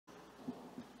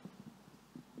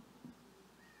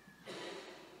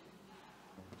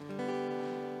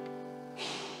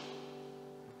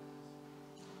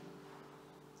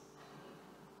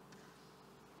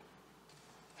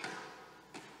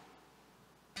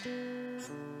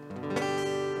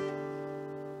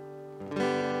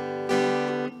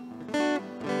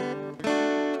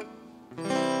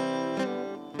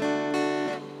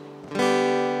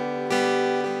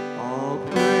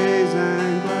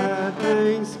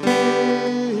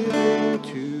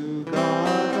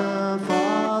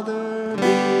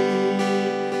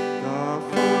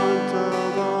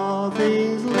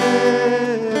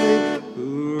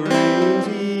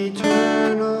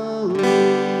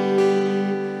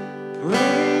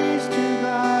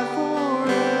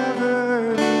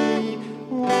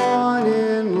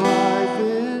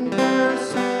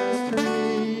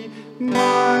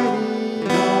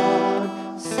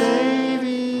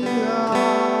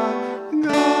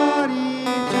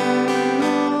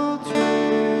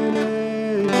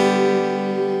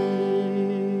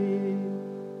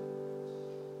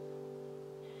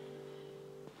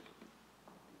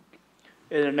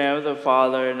the name of the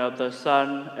Father, and of the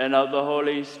Son, and of the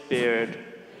Holy Spirit. Amen.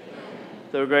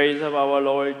 The grace of our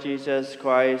Lord Jesus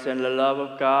Christ, and the love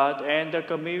of God, and the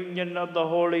communion of the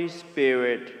Holy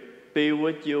Spirit be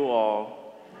with you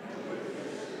all.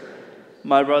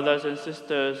 My brothers and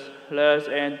sisters, let us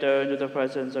enter into the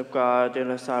presence of God in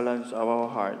the silence of our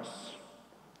hearts.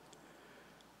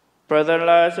 Brethren,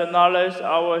 let us acknowledge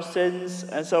our sins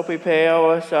and so prepare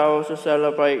ourselves to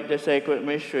celebrate the sacred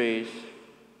mysteries.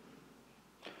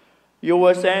 You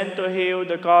were sent to heal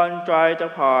the contrite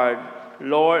of heart.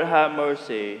 Lord, have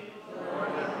mercy. Lord,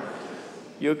 have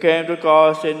mercy. You came to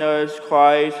call sinners.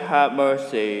 Christ, have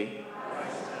mercy.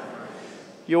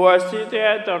 You are seated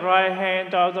at the right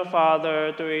hand of the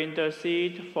Father to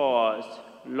intercede for us.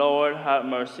 Lord, have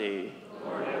mercy.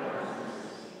 Lord, have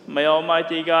mercy. May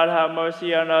Almighty God have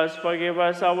mercy on us, forgive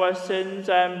us our sins,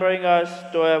 and bring us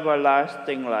to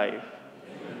everlasting life.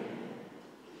 Amen.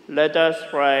 Let us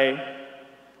pray.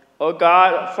 O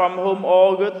God, from whom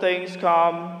all good things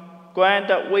come, grant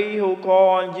that we who call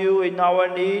on you in our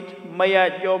need may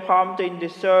at your prompting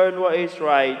discern what is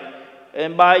right,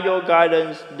 and by your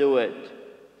guidance do it.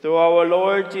 Through our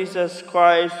Lord Jesus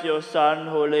Christ, your Son,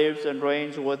 who lives and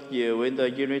reigns with you in the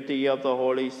unity of the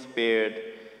Holy Spirit,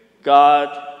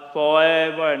 God,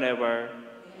 forever and ever.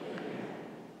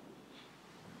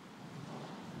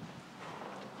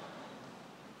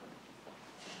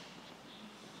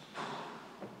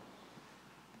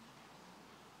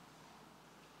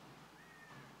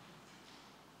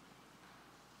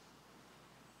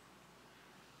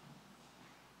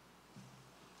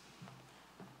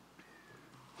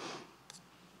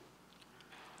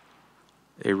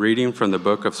 A reading from the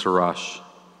book of Sirach.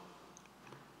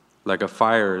 Like a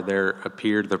fire there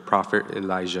appeared the prophet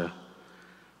Elijah,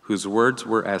 whose words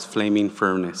were as flaming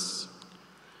furnace.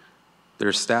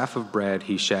 Their staff of bread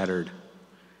he shattered.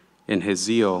 In his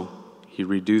zeal he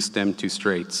reduced them to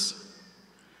straits.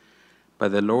 By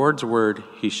the Lord's word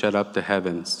he shut up the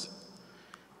heavens,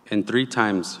 and 3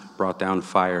 times brought down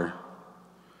fire.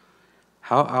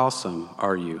 How awesome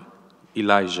are you,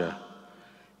 Elijah,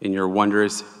 in your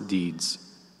wondrous deeds,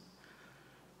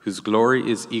 whose glory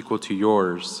is equal to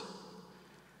yours.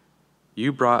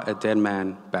 You brought a dead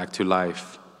man back to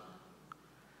life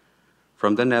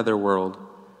from the netherworld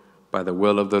by the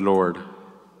will of the Lord.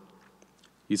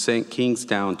 You sent kings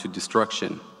down to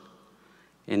destruction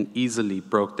and easily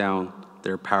broke down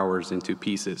their powers into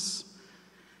pieces.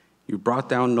 You brought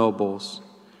down nobles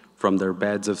from their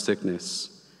beds of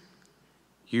sickness.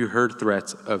 You heard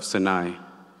threats of Sinai.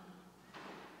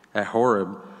 At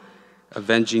Horeb,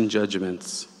 avenging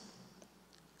judgments.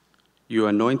 You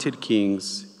anointed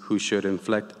kings who should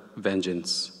inflict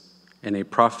vengeance, and a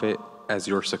prophet as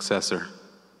your successor.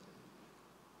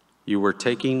 You were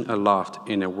taken aloft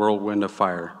in a whirlwind of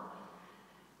fire,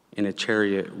 in a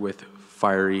chariot with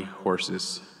fiery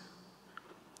horses.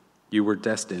 You were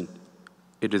destined,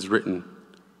 it is written,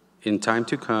 in time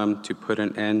to come to put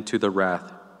an end to the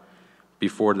wrath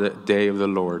before the day of the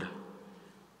Lord,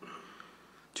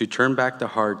 to turn back the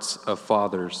hearts of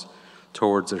fathers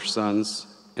towards their sons,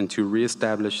 and to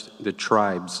reestablish the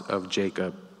tribes of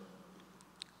Jacob.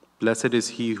 Blessed is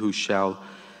he who shall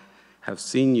have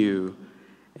seen you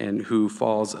and who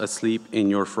falls asleep in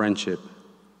your friendship,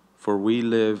 for we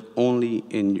live only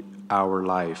in our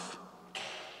life.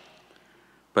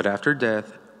 But after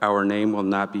death, our name will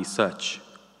not be such.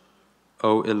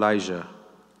 O Elijah,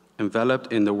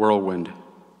 enveloped in the whirlwind.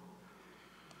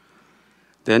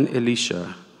 Then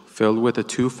Elisha, filled with a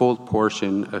 2-fold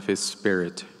portion of his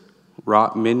spirit,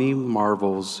 wrought many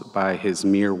marvels by his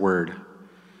mere word.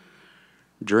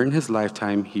 During his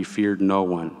lifetime he feared no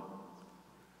one,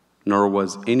 nor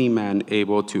was any man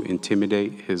able to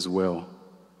intimidate his will.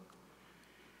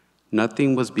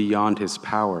 Nothing was beyond his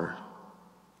power.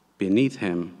 Beneath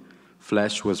him,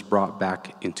 flesh was brought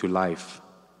back into life.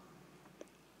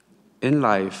 In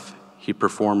life, he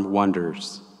performed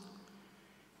wonders,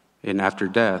 and after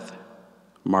death,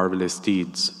 marvelous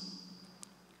deeds.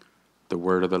 The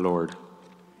word of the Lord.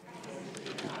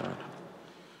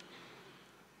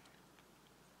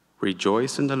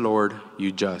 Rejoice in the Lord,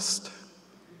 you just.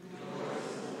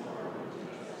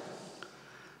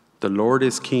 The Lord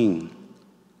is king.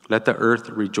 Let the earth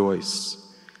rejoice.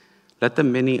 Let the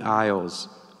many isles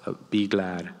be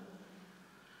glad.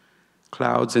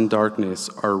 Clouds and darkness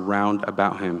are round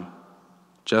about him.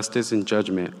 Justice and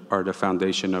judgment are the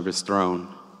foundation of his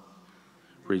throne.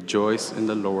 Rejoice in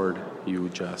the Lord, you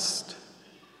just.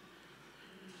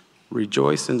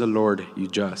 Rejoice in the Lord, you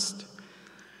just.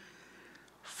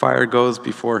 Fire goes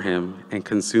before him and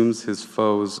consumes his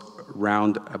foes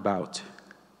round about.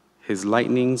 His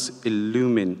lightnings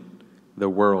illumine the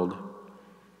world.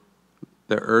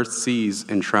 The earth sees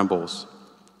and trembles.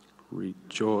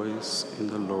 Rejoice in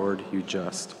the Lord, you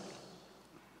just.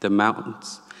 The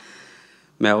mountains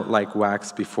melt like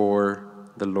wax before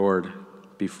the Lord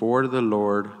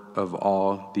of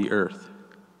all the earth.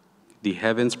 The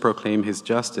heavens proclaim his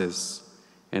justice,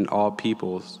 and all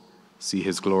peoples see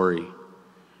his glory.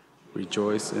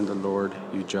 Rejoice in the Lord,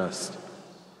 you just.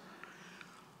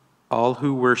 All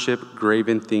who worship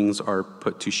graven things are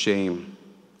put to shame.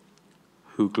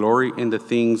 Who glory in the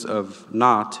things of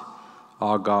naught,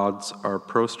 all gods are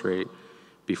prostrate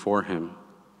before him.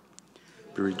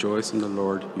 Rejoice in the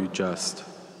Lord, you just.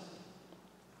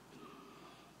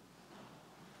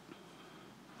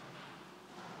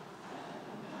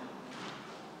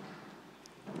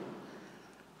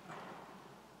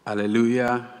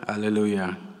 Alleluia,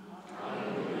 alleluia.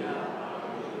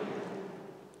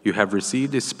 You have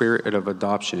received the spirit of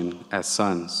adoption as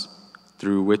sons,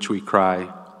 through which we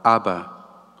cry, Abba,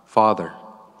 Father.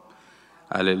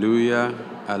 Alleluia,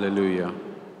 alleluia.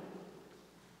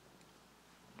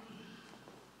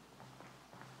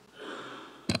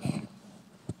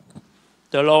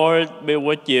 The Lord be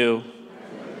with you.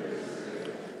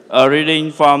 A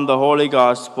reading from the Holy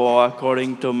Gospel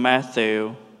according to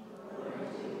Matthew.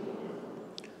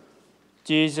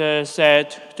 Jesus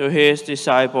said to his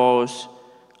disciples,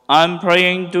 I'm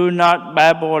praying, do not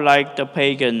babble like the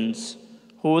pagans,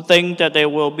 who think that they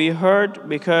will be heard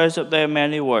because of their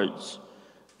many words.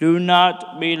 Do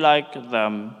not be like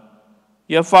them.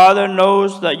 Your Father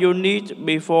knows that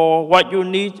what you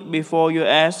need before you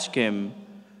ask him.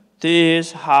 This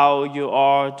is how you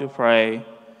are to pray.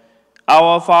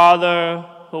 Our Father,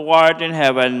 who art in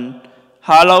heaven,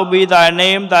 hallowed be thy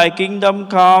name, thy kingdom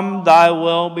come, thy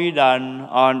will be done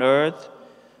on earth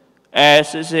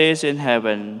as it is in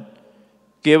heaven.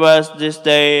 Give us this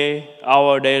day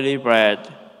our daily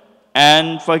bread,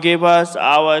 and forgive us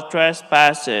our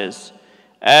trespasses,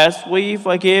 as we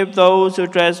forgive those who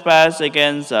trespass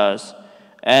against us.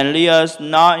 And lead us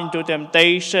not into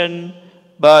temptation,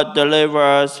 but deliver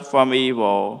us from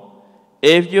evil.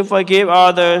 If you forgive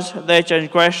others their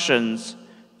transgressions,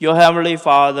 your heavenly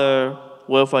Father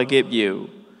will forgive you.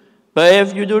 But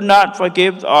if you do not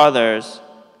forgive others,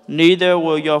 neither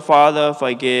will your Father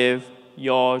forgive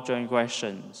your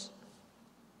transgressions.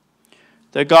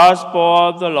 The Gospel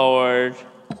of the Lord.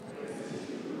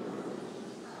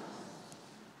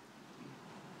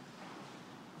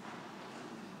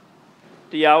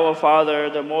 The Our Father,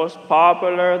 the most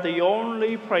popular, the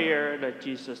only prayer that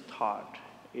Jesus taught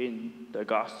in the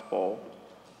Gospel.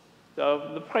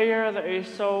 The prayer that is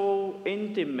so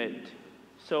intimate,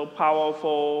 so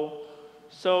powerful,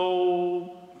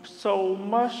 so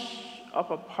much of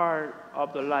a part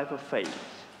of the life of faith.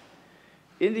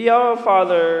 In the Our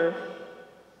Father,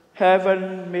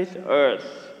 heaven meets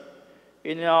earth.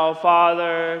 In Our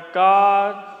Father,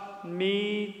 God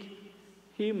meets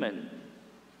human.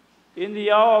 In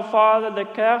the Our Father, the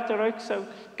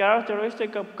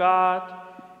characteristic of God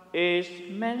is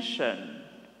mentioned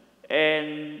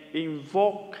and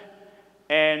invoked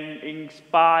and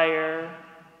inspired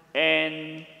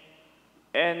and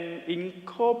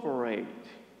incorporate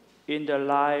in the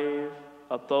life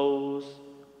of those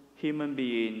human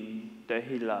beings that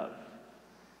he loved.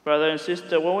 Brother and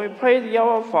sister, when we pray the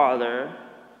Our Father,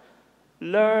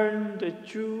 learn the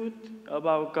truth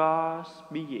about God's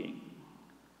being.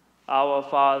 Our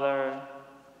Father,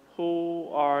 who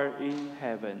art in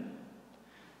heaven.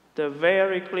 The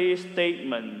very clear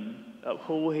statement of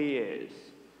who he is.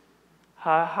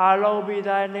 Hallowed be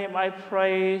thy name, I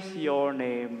praise your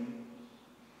name.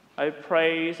 I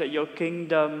praise that your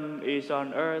kingdom is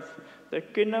on earth. The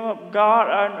kingdom of God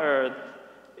on earth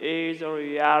is a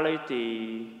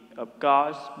reality of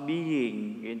God's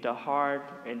being in the heart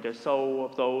and the soul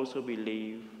of those who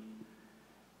believe.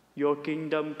 Your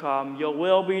kingdom come, your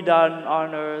will be done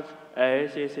on earth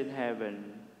as it is in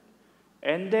heaven.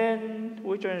 And then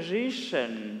we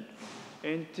transition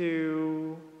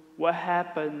into what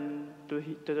happened to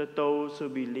those who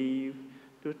believe,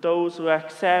 to those who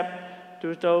accept,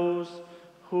 to those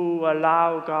who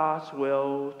allow God's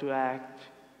will to act.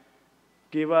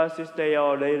 Give us this day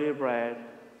our daily bread,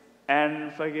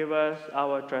 and forgive us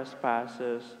our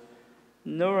trespasses.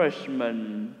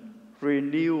 Nourishment,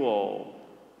 renewal,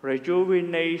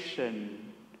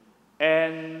 rejuvenation,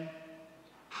 and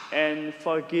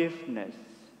forgiveness,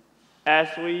 as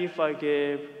we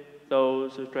forgive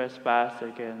those who trespass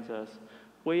against us.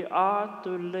 We ought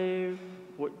to live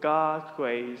with God's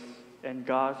grace and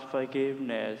God's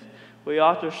forgiveness. We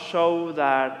ought to show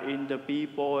that in the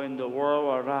people in the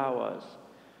world around us.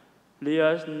 Lead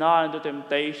us not into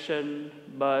temptation,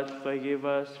 but forgive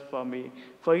us from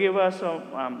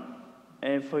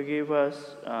and forgive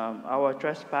us our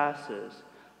trespasses.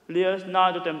 Lead us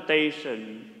not to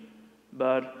temptation,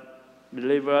 but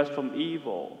deliver us from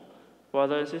evil.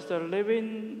 Brother and sister,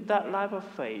 living that life of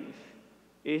faith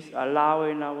is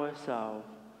allowing ourselves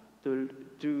to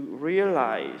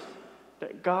realize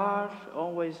that God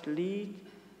always leads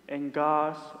and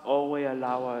God always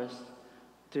allows us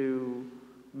to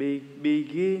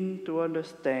begin to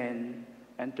understand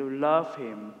and to love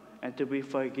Him and to be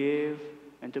forgiven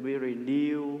and to be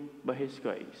renewed by His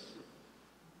grace.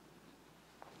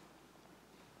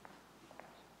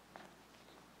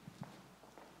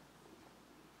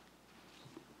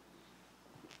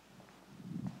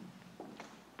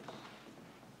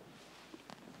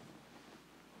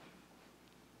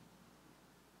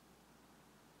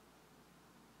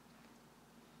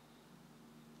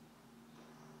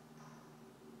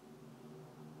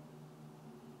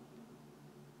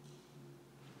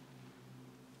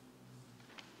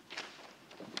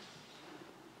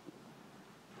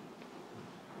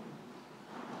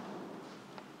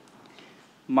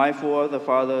 Mindful of the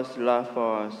Father's love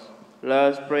for us,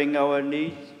 let us bring our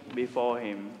needs before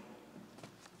Him.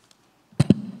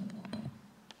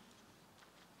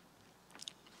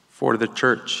 For the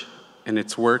Church and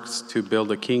its works to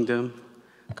build a kingdom,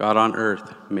 God on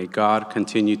earth, may God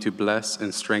continue to bless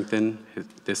and strengthen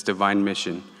this divine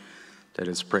mission. Let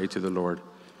us pray to the Lord.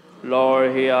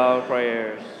 Lord, hear our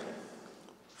prayers.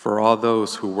 For all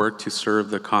those who work to serve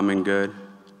the common good,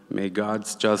 may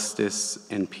God's justice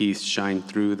and peace shine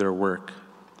through their work.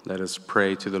 Let us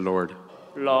pray to the Lord.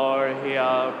 Lord, hear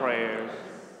our prayers.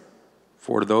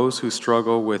 For those who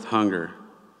struggle with hunger,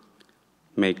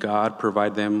 may God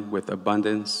provide them with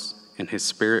abundance and His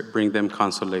Spirit bring them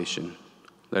consolation.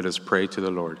 Let us pray to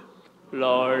the Lord.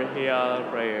 Lord, hear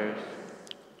our prayers.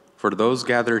 For those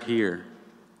gathered here,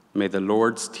 may the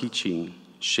Lord's teaching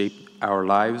shape our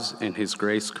lives and His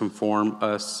grace conform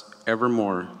us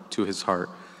evermore to His heart.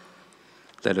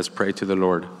 Let us pray to the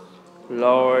Lord.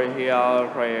 Lord, hear our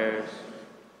prayers.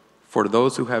 For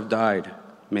those who have died,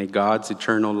 may God's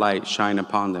eternal light shine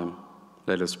upon them.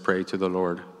 Let us pray to the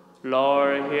Lord.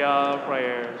 Lord, hear our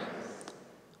prayers.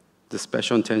 The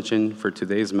special intention for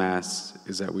today's Mass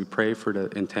is that we pray for the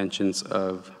intentions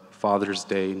of Father's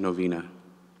Day Novena.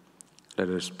 Let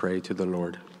us pray to the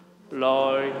Lord.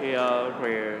 Lord, hear our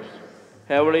prayers.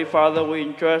 Heavenly Father, we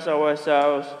entrust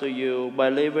ourselves to you by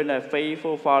living as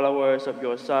faithful followers of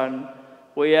your Son.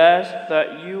 We ask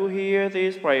that you hear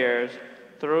these prayers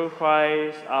through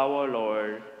Christ our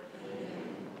Lord.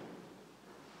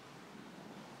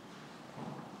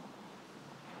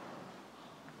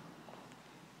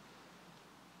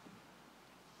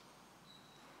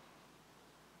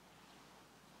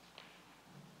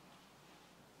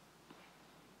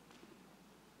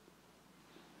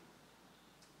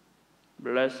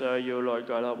 Blessed are you, Lord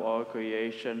God of all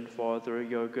creation, for through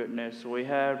your goodness we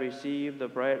have received the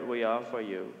bread we offer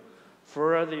you.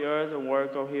 Fruit of the earth and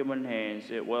work of human hands,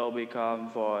 it will become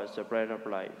for us the bread of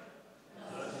life.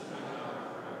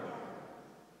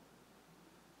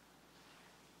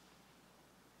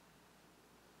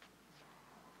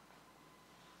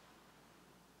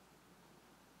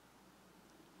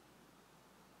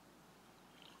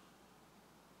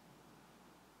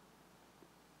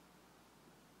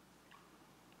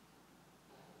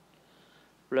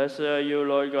 Blessed are you,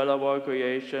 Lord God of all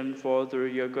creation, for through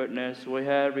your goodness we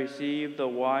have received the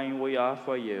wine we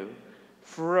offer you.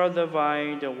 Fruit of the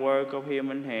vine, the work of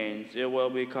human hands, it will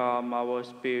become our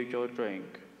spiritual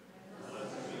drink.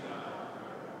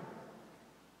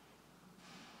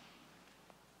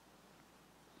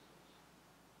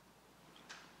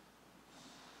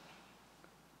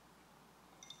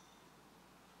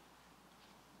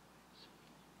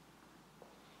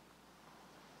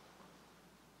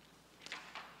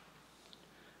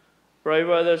 Pray,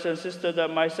 brothers and sisters, that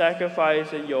my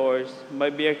sacrifice and yours may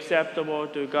be acceptable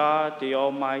to God, the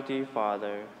Almighty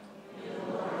Father.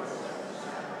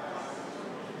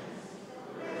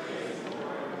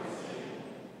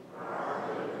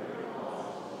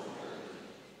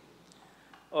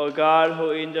 O God, who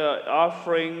in the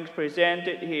offerings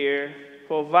presented here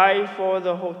provide for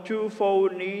the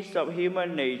twofold needs of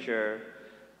human nature,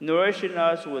 nourishing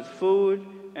us with food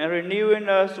and renewing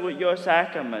us with your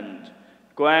sacrament,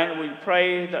 grant, we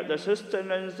pray, that the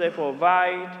sustenance they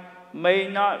provide may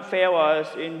not fail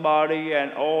us in body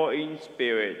and or in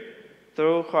spirit.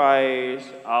 Through Christ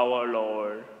our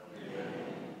Lord. Amen.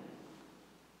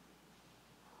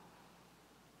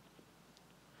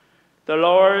 The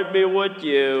Lord be with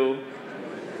you.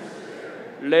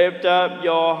 Lift up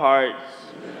your hearts.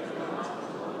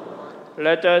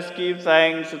 Let us give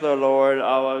thanks to the Lord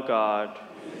our God.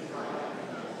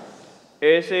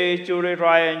 It is truly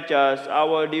right and just,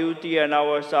 our duty and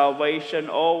our salvation,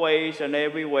 always and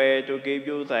everywhere to give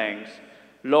you thanks,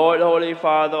 Lord, Holy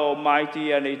Father,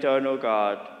 Almighty and eternal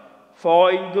God.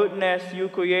 For in goodness you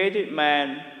created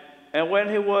man, and when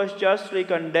he was justly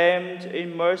condemned,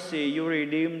 in mercy you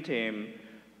redeemed him,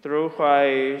 through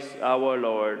Christ our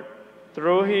Lord.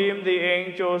 Through him the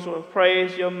angels will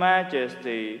praise your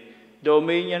majesty.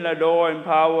 Dominion, adore, and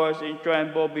powers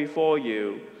tremble before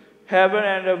you. Heaven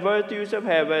and the virtues of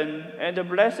heaven and the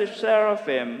blessed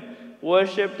seraphim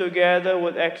worship together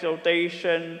with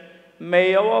exaltation.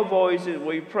 May our voices,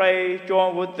 we pray,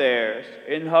 join with theirs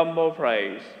in humble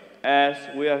praise as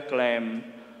we acclaim,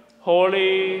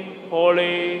 Holy,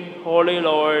 holy, holy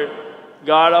Lord,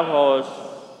 God of hosts.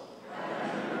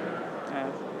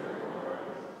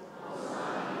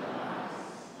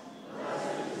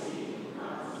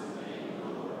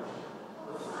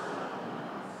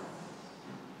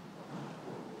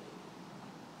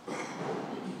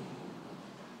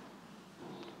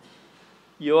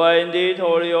 You are indeed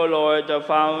holy, O Lord, the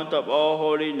fount of all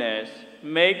holiness.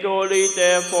 Make holy,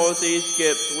 therefore, these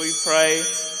gifts, we pray,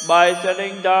 by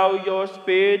sending down your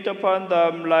Spirit upon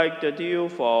them like the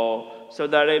dewfall, so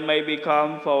that it may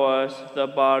become for us the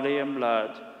body and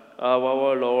blood of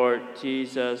our Lord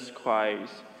Jesus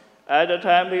Christ. At the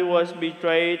time he was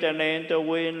betrayed and entered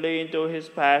willingly into his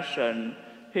passion,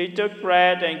 he took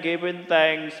bread and giving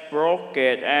thanks, broke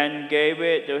it and gave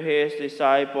it to his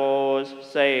disciples,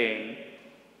 saying,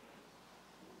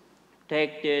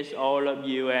 Take this, all of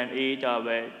you, and eat of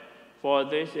it, for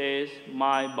this is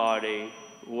my body,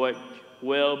 which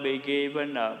will be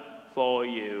given up for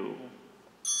you.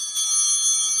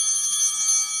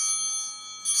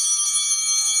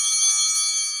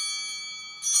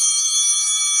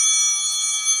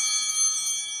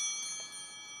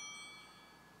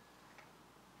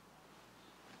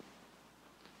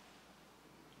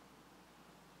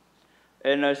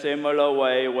 In a similar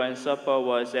way, when supper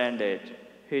was ended,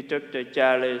 he took the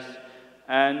chalice,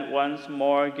 and once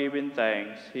more giving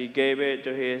thanks, he gave it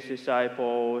to his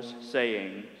disciples,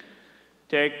 saying,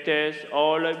 Take this,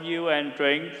 all of you, and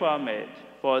drink from it,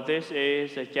 for this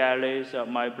is the chalice of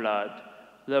my blood,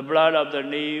 the blood of the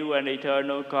new and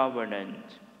eternal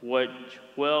covenant, which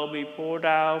will be poured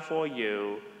out for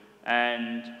you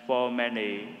and for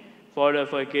many, for the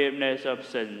forgiveness of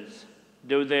sins.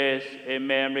 Do this in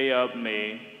memory of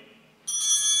me.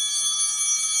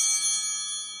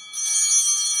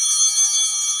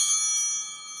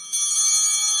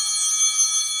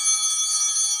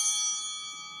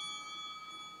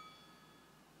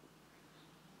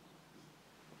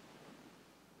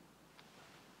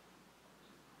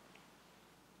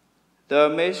 The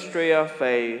mystery of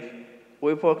faith.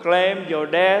 We proclaim your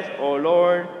death, O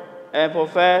Lord, and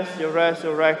profess your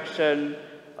resurrection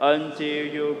until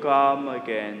you come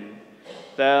again.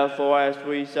 Therefore, as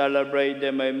we celebrate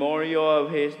the memorial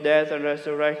of his death and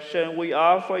resurrection, we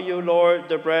offer you, Lord,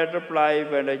 the bread of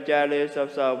life and the chalice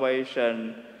of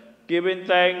salvation, giving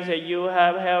thanks that you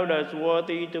have held us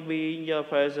worthy to be in your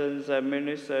presence and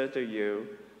minister to you.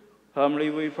 Humbly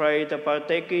we pray that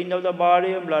partaking of the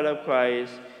body and blood of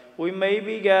Christ, we may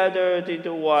be gathered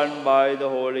into one by the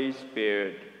Holy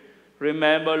Spirit.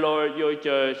 Remember, Lord, your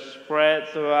church spread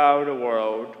throughout the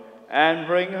world, and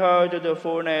bring her to the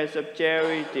fullness of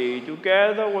charity,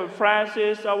 together with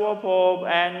Francis, our Pope,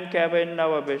 and Kevin,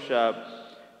 our Bishop,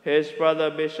 his brother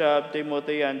Bishop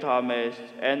Timothy and Thomas,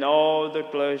 and all the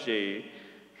clergy.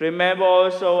 Remember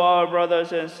also our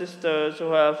brothers and sisters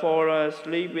who have fallen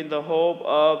asleep in the hope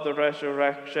of the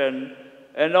resurrection,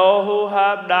 and all who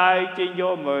have died in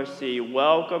your mercy.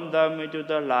 Welcome them into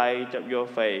the light of your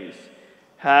face.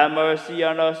 Have mercy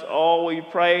on us all, we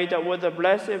pray, that with the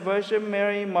Blessed Virgin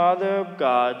Mary, Mother of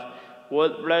God,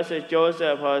 with Blessed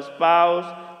Joseph, her spouse,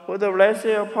 with the blessed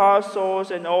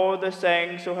apostles and all the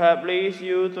saints who have pleased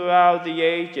you throughout the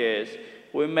ages,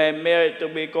 we may merit to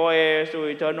be co-heirs to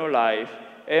eternal life,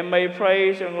 and may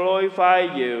praise and glorify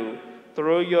you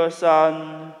through your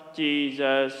Son,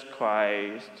 Jesus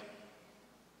Christ.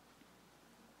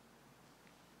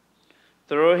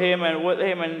 Through him and with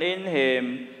him and in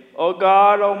him, O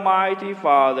God, Almighty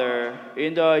Father,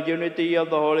 in the unity of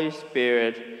the Holy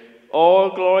Spirit, all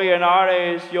glory and honor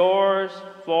is yours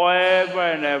forever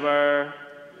and ever.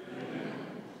 Amen.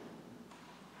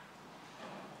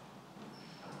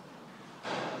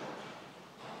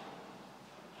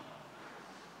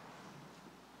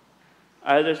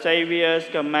 At the Savior's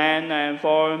command and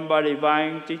informed by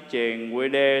divine teaching, we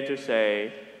dare to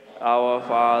say, Our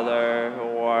Father,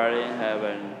 who art in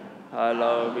heaven,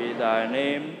 hallowed be thy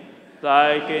name.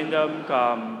 Thy kingdom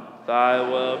come, thy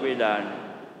will be done,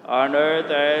 on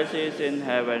earth as it is in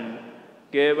heaven.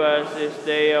 Give us this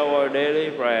day our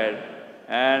daily bread,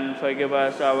 and forgive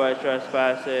us our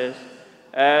trespasses,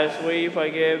 as we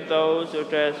forgive those who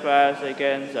trespass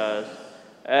against us.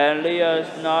 And lead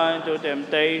us not into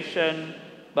temptation,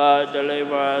 but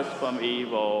deliver us from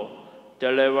evil.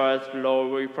 Deliver us,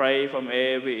 Lord, we pray, from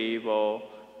every evil.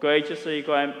 Graciously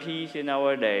grant peace in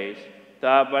our days,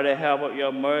 that by the help of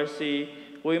your mercy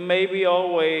we may be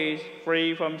always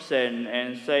free from sin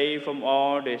and safe from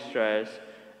all distress,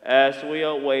 as we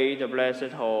await the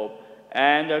blessed hope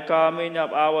and the coming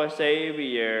of our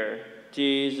Savior,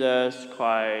 Jesus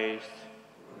Christ.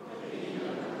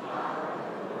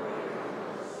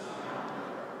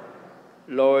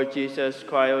 Lord Jesus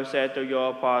Christ, who said to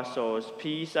your apostles,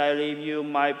 "Peace I leave you,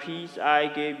 my peace I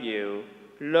give you,"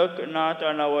 look not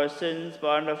on our sins, but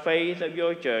on the faith of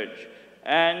your church,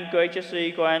 and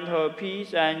graciously grant her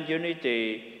peace and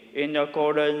unity in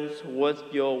accordance with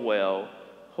your will,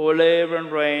 who live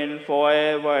and reign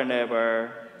forever and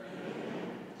ever.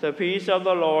 Amen. The peace of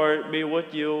the Lord be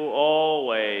with you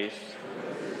always.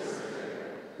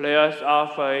 Let us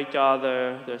offer each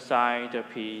other the sign of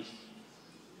peace.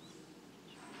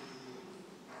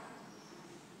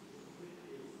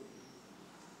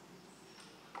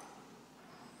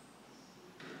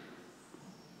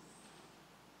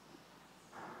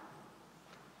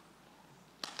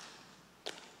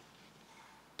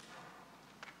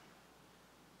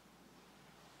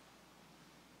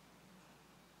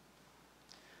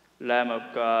 Lamb of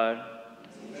God,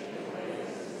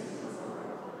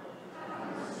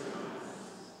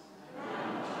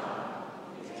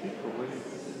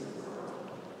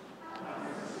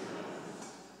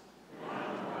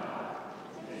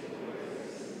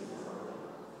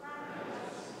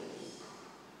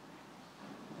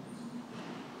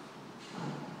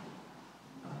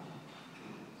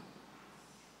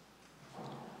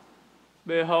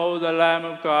 behold the Lamb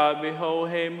of God, behold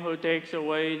him who takes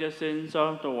away the sins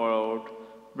of the world.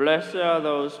 Blessed are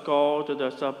those called to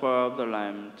the supper of the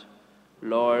Lamb.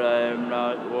 Lord, I am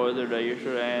not worthy that you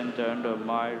should enter under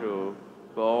my roof,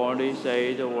 but only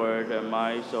say the word, and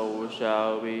my soul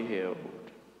shall be healed.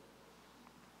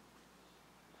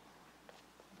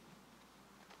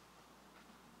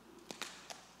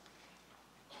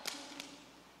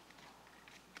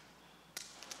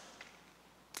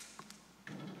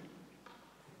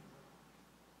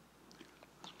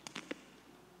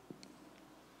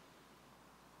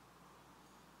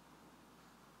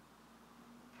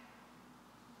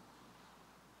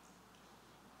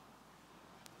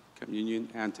 Communion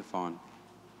Antiphon.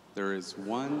 There is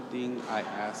one thing I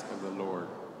ask of the Lord,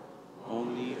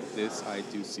 only this I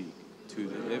do seek, to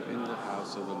live in the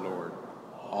house of the Lord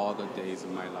all the days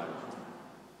of my life.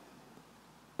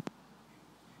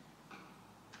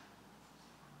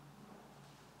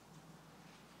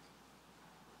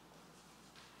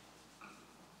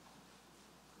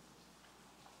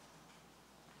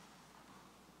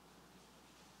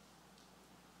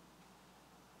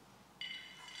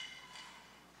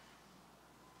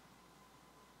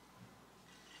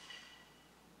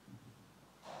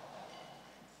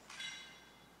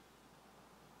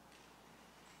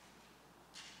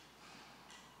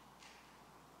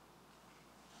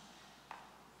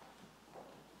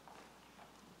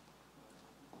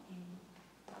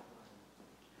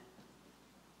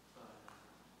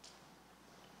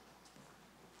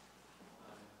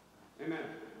 Amen.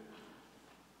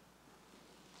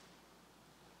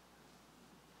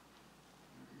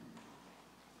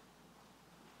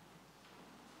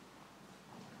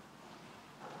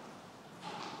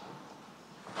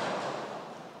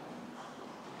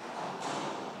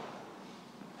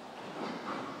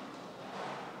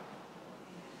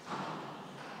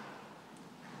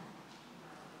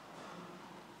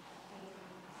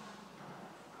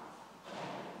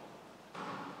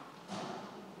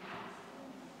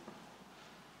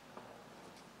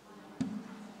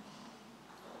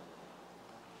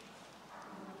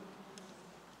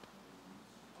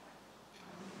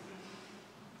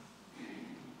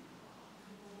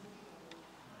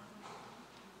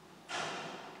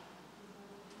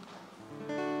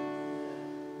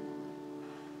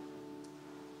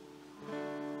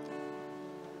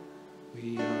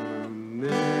 We are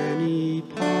many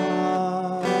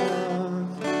parts,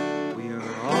 we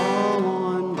are all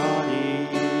one body,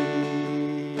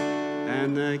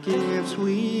 and the gifts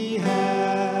we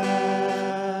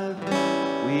have,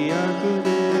 we are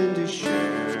given to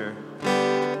share,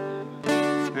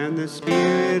 and the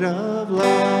spirit of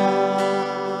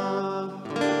love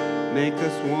make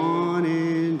us one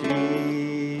indeed.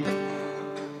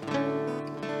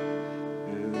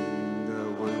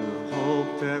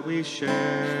 That we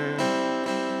share,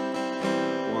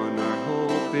 one our hope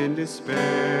hope in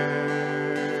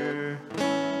despair,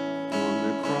 on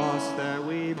the cross that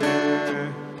we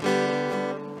bear.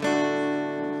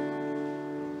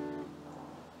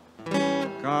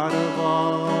 God of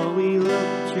all, we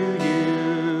look to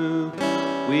you.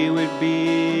 We would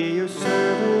be your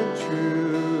servant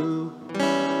true.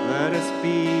 Let us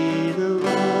be the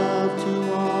love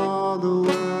to all the world.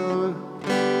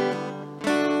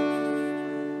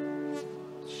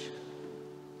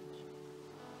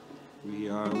 We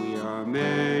are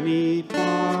many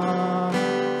parts.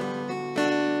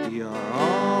 We are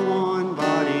all one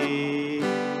body,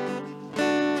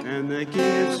 and the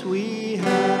gifts we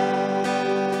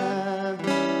have,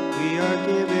 we are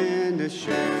given to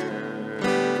share.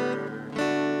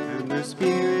 And the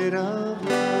Spirit of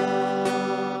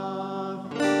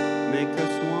love make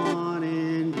us one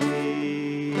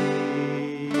indeed.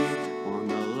 On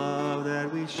the love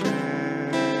that we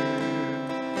share,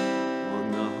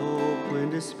 on the hope when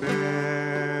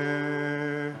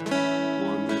despair,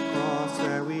 on the cross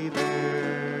that we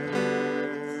bear.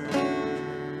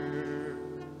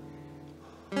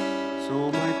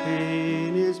 So my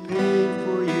pain is pain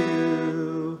for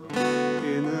you,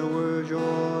 in the word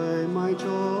joy, my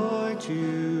joy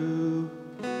too.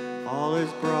 All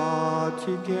is brought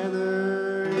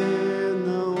together in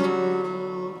the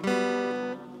world.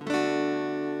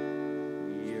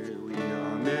 We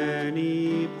are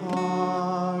many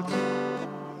parts.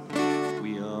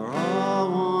 We are all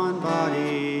one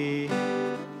body,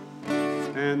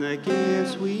 and the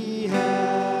gifts we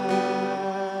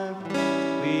have,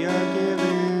 we are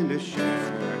given to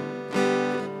share.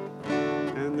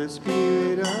 And the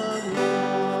Spirit of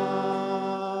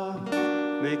love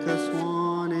make us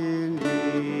one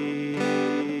indeed.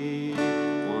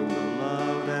 On the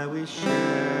love that we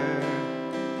share,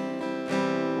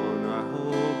 on our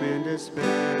hope in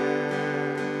despair,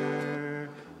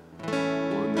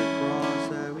 on the cross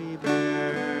that we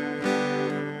bear.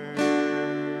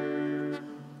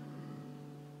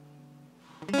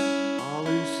 All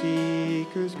who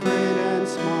seekers, great and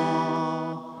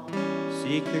small,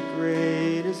 seek the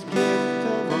greatest gift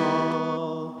of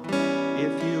all.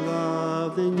 If you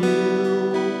love, then you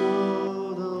will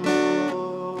know the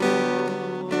Lord.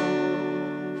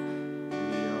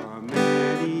 We are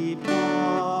many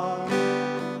parts,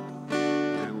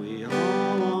 and we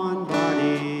are one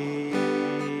body,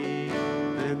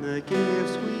 and the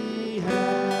gifts we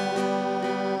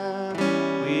have,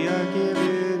 we are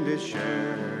given to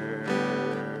share.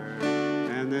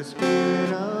 And the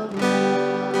Spirit of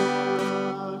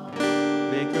love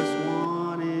make us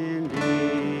one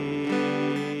indeed.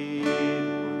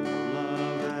 On the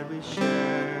love that we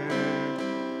share,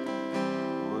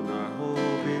 on our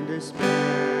hope in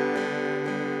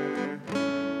despair,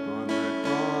 on the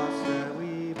cross that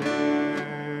we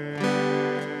bear.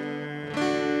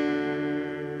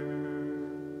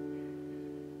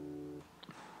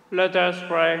 Let us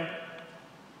pray.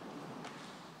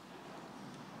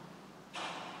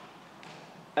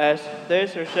 As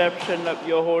this reception of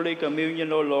your Holy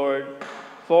Communion, O Lord,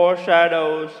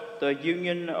 foreshadows the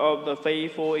union of the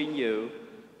faithful in you,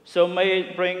 so may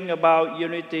it bring about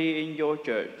unity in your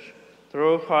church.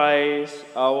 Through Christ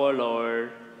our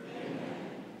Lord. Amen.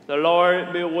 The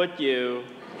Lord be with you.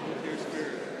 With your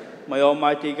spirit. May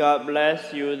Almighty God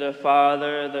bless you, the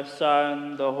Father, the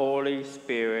Son, the Holy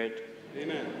Spirit.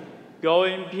 Amen. Go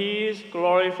in peace,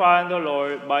 glorifying the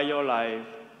Lord by your life.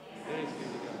 Thanks be to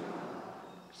God.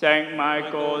 Saint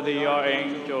Michael, the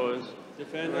archangels,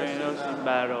 Defend defend us us in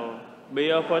battle.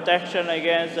 Be a protection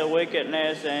against the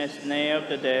wickedness and snare of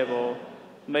the devil.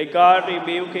 May God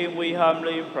rebuke him, we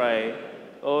humbly pray.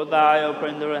 O thou, O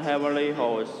Prince of the heavenly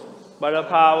host, by the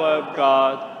power of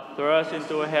God, thrust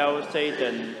into hell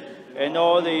Satan and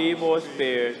all the evil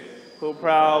spirits who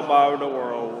prowl about the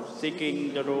world,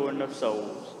 seeking the ruin of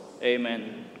souls.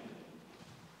 Amen.